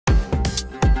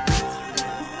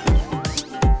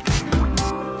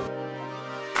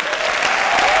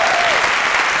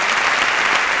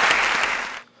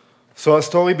So our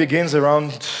story begins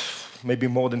around maybe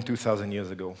more than 2,000 years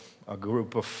ago. A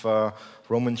group of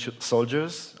Roman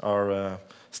soldiers are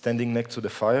standing next to the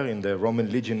fire in the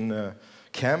Roman legion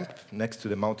camp next to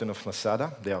the mountain of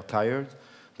Masada. They are tired,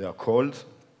 they are cold,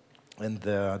 and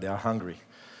they are hungry.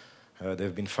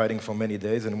 They've been fighting for many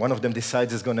days, and one of them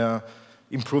decides he's going to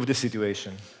improve the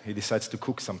situation. He decides to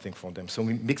cook something for them. So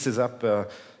he mixes up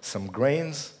some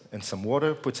grains and some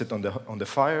water, puts it on the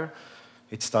fire.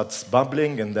 It starts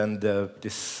bubbling, and then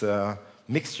this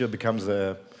mixture becomes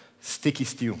a sticky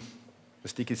stew. The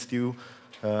sticky stew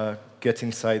gets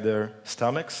inside their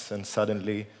stomachs, and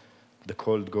suddenly the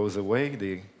cold goes away.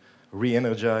 They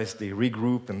re-energize, they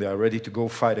regroup, and they are ready to go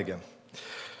fight again.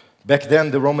 Back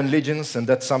then, the Roman legions, and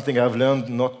that's something I've learned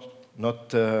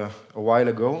not a while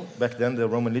ago, back then the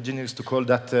Roman legion used to call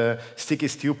that sticky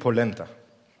stew polenta.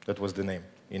 That was the name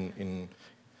in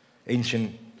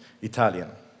ancient Italian.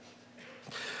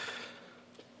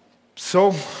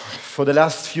 So, for the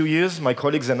last few years, my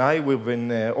colleagues and I, we've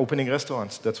been opening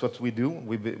restaurants. That's what we do.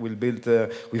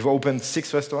 We've opened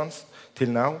 6 restaurants till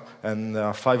now, and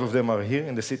 5 of them are here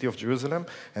in the city of Jerusalem.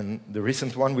 And the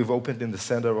recent one we've opened in the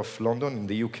center of London, in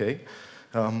the UK.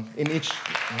 Thank you.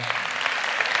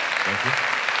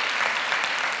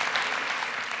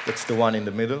 That's the one in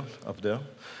the middle, up there.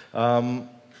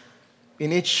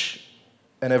 In each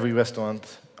and every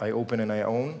restaurant I open and I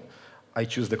own, I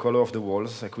choose the color of the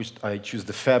walls, I choose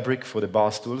the fabric for the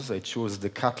bar stools, I choose the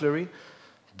cutlery,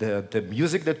 the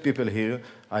music that people hear.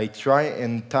 I try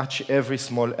and touch every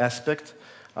small aspect.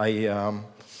 I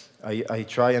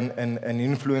try and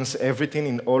influence everything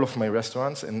in all of my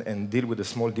restaurants and deal with the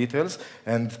small details.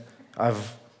 And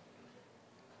I've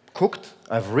cooked,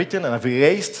 I've written, and I've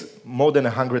erased more than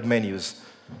 100 menus.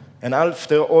 And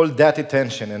after all that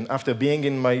attention, and after being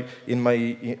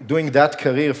doing that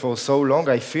career for so long,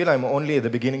 I feel I'm only at the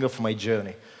beginning of my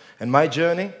journey. And my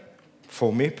journey,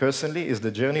 for me personally, is the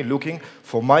journey looking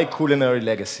for my culinary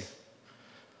legacy.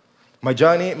 My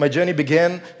journey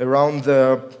began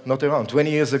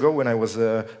 20 years ago when I was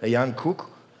a young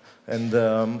cook, and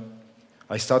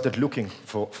I started looking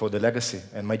for the legacy.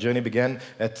 And my journey began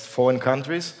at foreign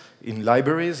countries, in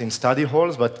libraries, in study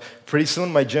halls, but pretty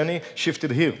soon my journey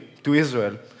shifted here, to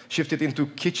Israel, shifted into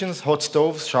kitchens, hot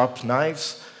stoves, sharp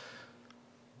knives,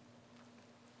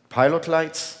 pilot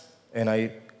lights, and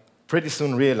I pretty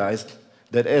soon realized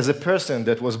that as a person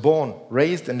that was born,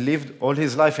 raised, and lived all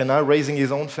his life, and now raising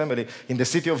his own family in the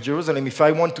city of Jerusalem, if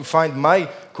I want to find my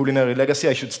culinary legacy,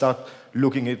 I should start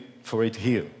looking for it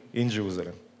here, in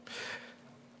Jerusalem.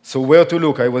 So where to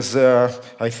look? I was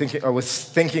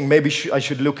thinking maybe I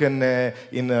should look in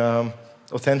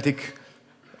authentic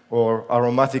or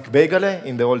aromatic bagel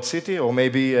in the old city, or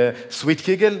maybe sweet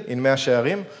kigel in Mea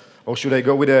Shearim, or should I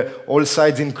go with all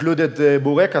sides included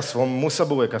burekas from Musa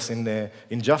Burekas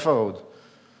in Jaffa Road?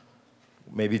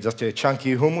 Maybe just a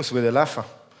chunky hummus with a lafa.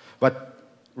 But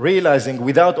realizing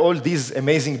without all these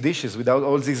amazing dishes, without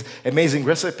all these amazing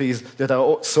recipes that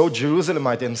are so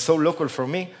Jerusalemite and so local for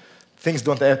me, things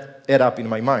don't add up in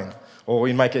my mind, or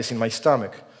in my case, in my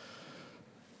stomach.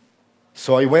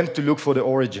 So I went to look for the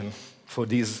origin for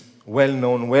these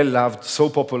well-known, well-loved, so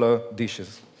popular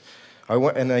dishes. I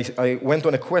went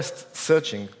on a quest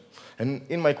searching, and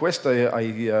in my quest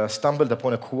I stumbled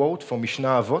upon a quote from Mishnah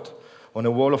Avot on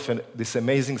a wall of this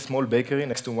amazing small bakery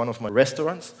next to one of my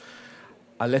restaurants.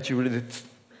 I'll let you read it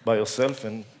by yourself.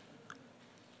 And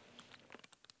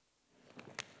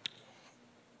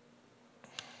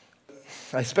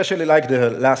I especially like the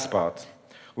last part,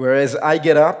 whereas I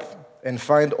get up and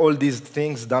find all these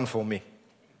things done for me.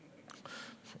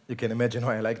 You can imagine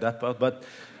why I like that part, but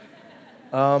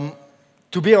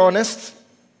to be honest,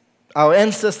 our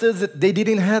ancestors, they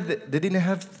didn't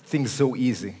have things so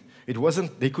easy.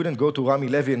 They couldn't go to Rami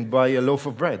Levy and buy a loaf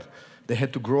of bread. They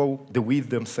had to grow the wheat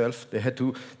themselves. They had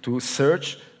to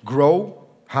search, grow,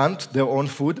 hunt their own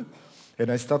food.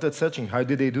 And I started searching, how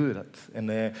did they do that?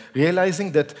 And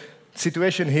realizing that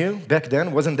situation here back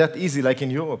then wasn't that easy like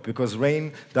in Europe, because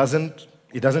it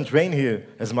doesn't rain here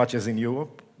as much as in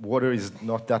Europe. Water is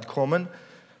not that common.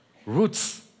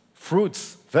 Roots,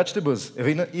 fruits, vegetables,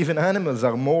 even animals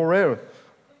are more rare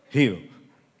here.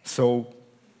 So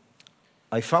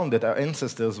I found that our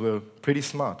ancestors were pretty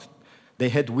smart. They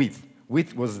had wheat.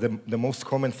 Wheat was the most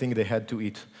common thing they had to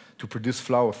eat, to produce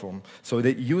flour from. So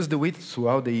they used the wheat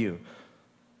throughout the year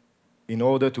in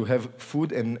order to have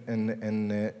food and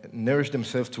nourish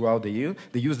themselves throughout the year.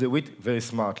 They used the wheat very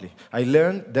smartly. I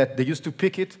learned that they used to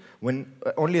pick it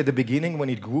only at the beginning when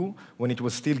it grew, when it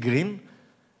was still green.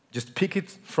 Just pick it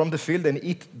from the field and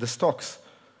eat the stalks.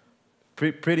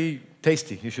 Pretty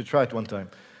tasty. You should try it one time.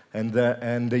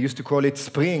 and they used to call it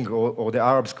spring, or the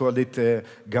Arabs called it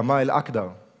Gama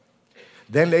el-Akdar.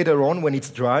 Then later on, when it's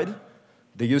dried,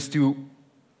 they used to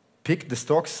pick the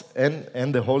stalks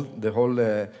and the whole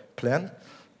plant,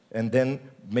 and then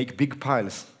make big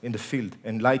piles in the field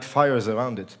and light fires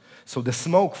around it. So the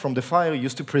smoke from the fire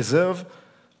used to preserve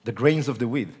the grains of the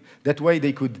wheat. That way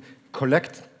they could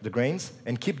collect the grains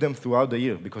and keep them throughout the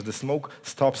year, because the smoke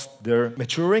stops their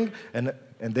maturing, and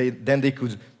then they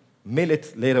could mill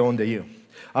it later on the year.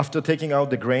 After taking out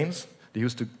the grains,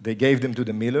 they gave them to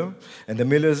the miller, and the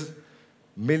millers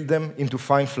milled them into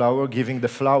fine flour, giving the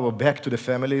flour back to the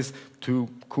families to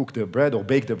cook the bread or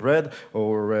bake the bread,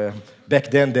 or back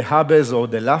then the habez or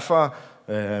the lafa,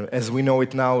 as we know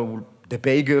it now, the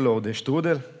bagel or the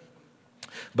strudel.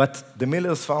 But the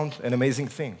millers found an amazing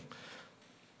thing.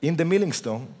 In the milling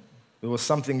stone, there was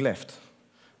something left.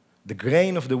 The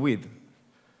grain of the wheat,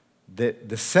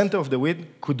 the center of the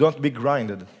wheat could not be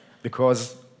grinded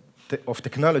because of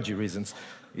technology reasons.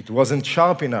 It wasn't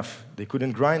sharp enough. They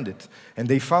couldn't grind it. And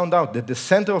they found out that the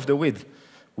center of the wheat,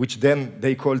 which then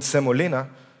they called semolina,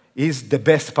 is the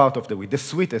best part of the wheat, the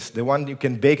sweetest, the one you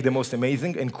can bake the most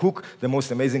amazing and cook the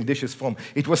most amazing dishes from.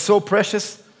 It was so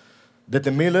precious that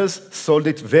the millers sold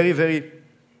it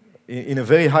in a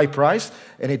very high price,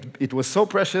 and it was so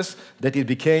precious that it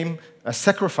became a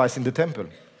sacrifice in the temple.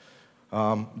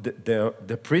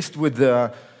 The priest would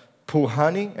pour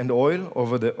honey and oil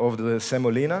over the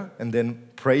semolina and then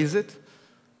praise it.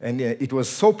 And it was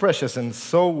so precious and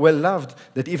so well loved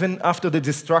that even after the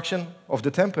destruction of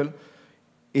the temple,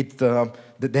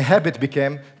 the habit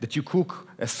became that you cook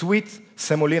a sweet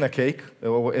semolina cake,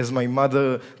 or as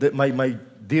my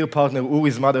dear partner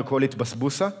Uri's mother called it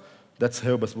basbousa. That's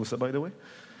her basbousa, by the way.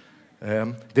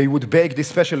 They would bake this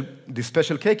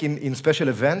special cake in special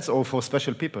events or for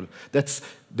special people. That's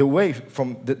the way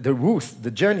from the root,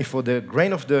 the journey for the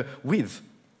grain of the wheat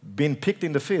being picked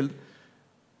in the field,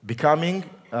 becoming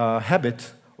a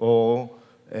habit or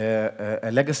a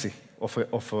legacy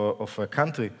of a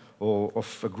country or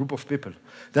of a group of people.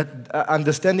 That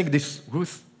understanding this root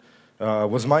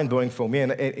was mind-blowing for me,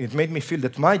 and it made me feel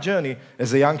that my journey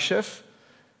as a young chef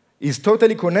is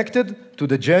totally connected to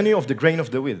the journey of the grain of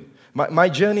the wheat. My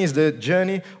journey is the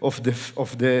journey of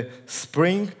the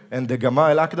spring and the Gama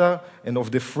el-Akdar, and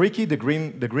of the freaky, the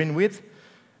green wheat,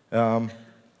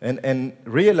 and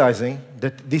realizing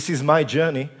that this is my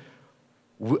journey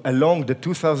along the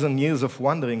 2,000 years of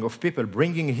wandering of people,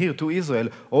 bringing here to Israel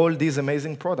all these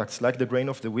amazing products, like the grain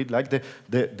of the wheat, like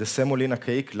the semolina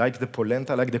cake, like the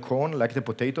polenta, like the corn, like the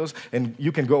potatoes, and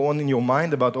you can go on in your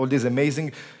mind about all these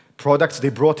amazing products they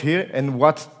brought here, and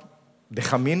what the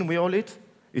chamin we all eat,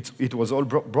 it was all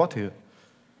brought here.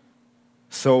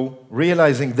 So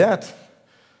realizing that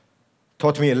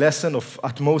taught me a lesson of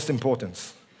utmost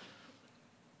importance.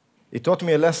 It taught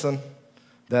me a lesson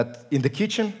that in the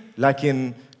kitchen, like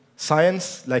in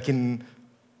science, like in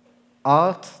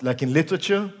art, like in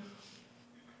literature,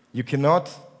 you cannot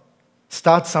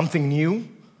start something new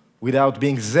without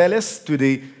being zealous to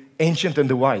the ancient and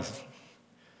the wise.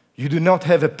 You do not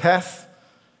have a path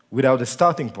without a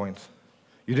starting point.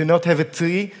 You do not have a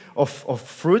tree of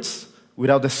fruits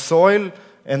without a soil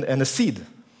and a seed.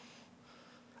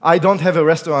 I don't have a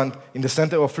restaurant in the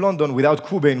center of London without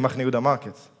Kube in Machneyuda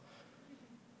Market.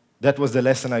 That was the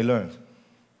lesson I learned.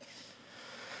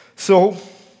 So,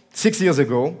 6 years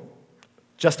ago,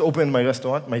 just opened my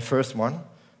restaurant, my first one.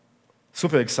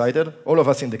 Super excited, all of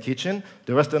us in the kitchen.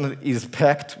 The restaurant is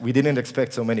packed. We didn't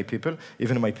expect so many people.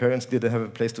 Even my parents didn't have a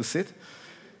place to sit.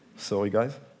 Sorry,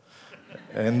 guys.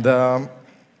 And I'm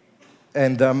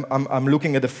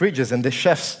looking at the fridges, and the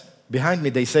chefs behind me,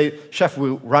 they say, "Chef,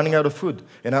 we're running out of food."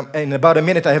 And in about a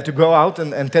minute, I have to go out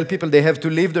and tell people they have to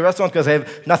leave the restaurant because I have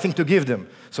nothing to give them.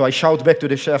 So I shout back to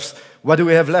the chefs, "What do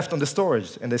we have left on the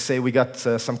storage?" And they say, "We got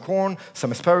some corn,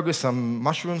 some asparagus, some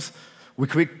mushrooms." We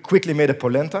quickly made a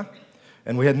polenta,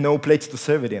 and we had no plates to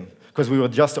serve it in because we were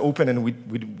just open and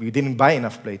we didn't buy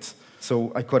enough plates.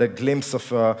 So I caught a glimpse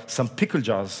of some pickle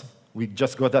jars. We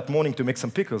just got that morning to make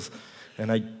some pickles.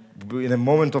 And in a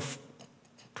moment of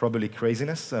probably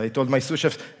craziness, I told my sous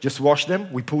chefs, just wash them.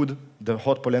 We put the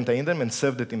hot polenta in them and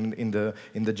served it in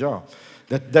the jar.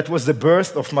 That was the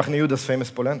birth of Machneyuda's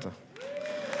famous polenta.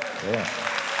 Yeah.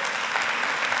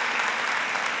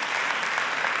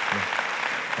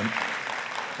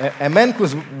 A man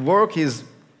who's worked his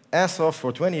ass off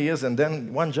for 20 years and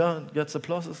then one jar gets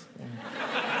applauses.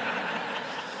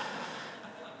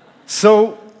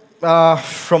 So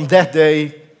from that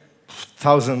day,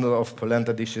 thousands of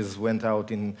polenta dishes went out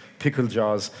in pickle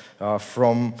jars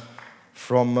from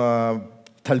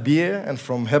Talbiye and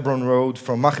from Hebron Road,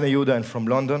 from Machneyuda and from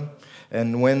London.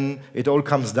 And when it all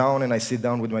comes down and I sit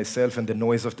down with myself and the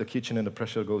noise of the kitchen and the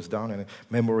pressure goes down and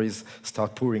memories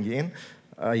start pouring in,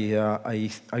 I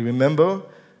remember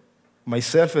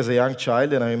myself as a young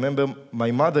child, and I remember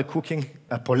my mother cooking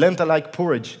a polenta-like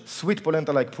porridge, sweet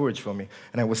polenta-like porridge for me.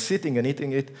 And I was sitting and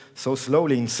eating it so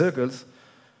slowly in circles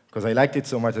because I liked it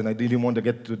so much and I didn't want to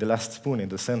get to the last spoon in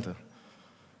the center.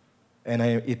 And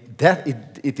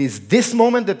it is this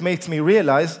moment that makes me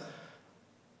realize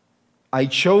I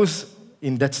chose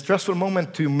in that stressful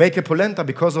moment to make a polenta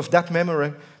because of that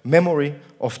memory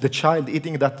of the child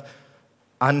eating that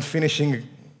unfinishing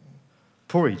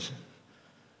porridge.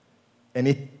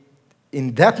 And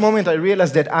in that moment, I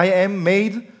realized that I am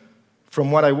made from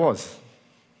what I was.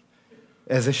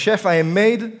 As a chef, I am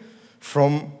made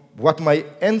from what my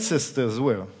ancestors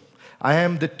were. I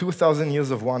am the 2,000 years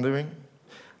of wandering.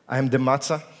 I am the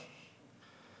matzah.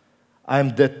 I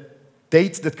am the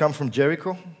dates that come from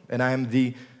Jericho. And I am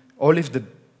the olive that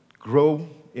grow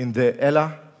in the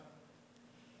Ella.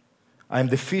 I am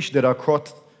the fish that are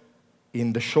caught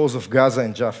in the shores of Gaza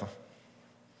and Jaffa.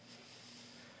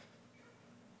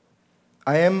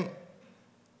 I am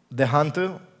the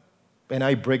hunter, and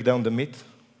I break down the meat.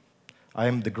 I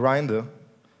am the grinder,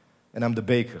 and I'm the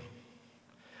baker.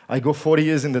 I go 40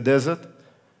 years in the desert,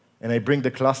 and I bring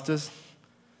the clusters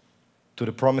to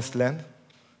the promised land.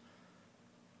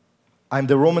 I'm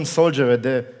the Roman soldier at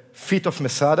the feet of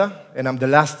Masada, and I'm the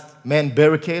last man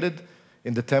barricaded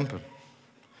in the temple.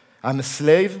 I'm a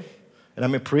slave, and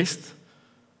I'm a priest.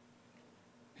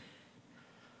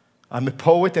 I'm a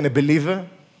poet and a believer.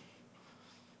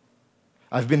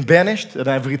 I've been banished and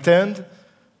I've returned.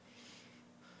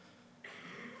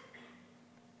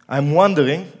 I'm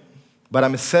wandering, but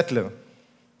I'm a settler.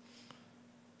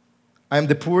 I'm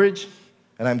the porridge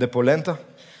and I'm the polenta.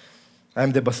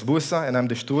 I'm the basbousa and I'm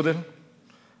the strudel.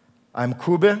 I'm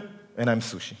kube and I'm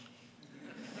sushi.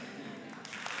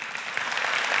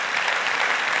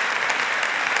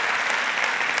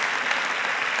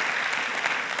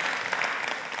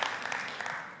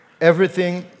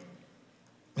 Everything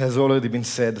has already been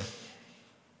said.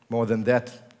 More than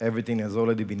that, everything has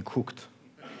already been cooked.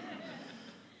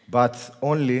 But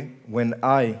only when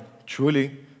I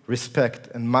truly respect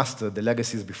and master the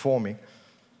legacies before me,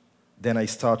 then I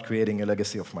start creating a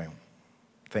legacy of my own.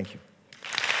 Thank you.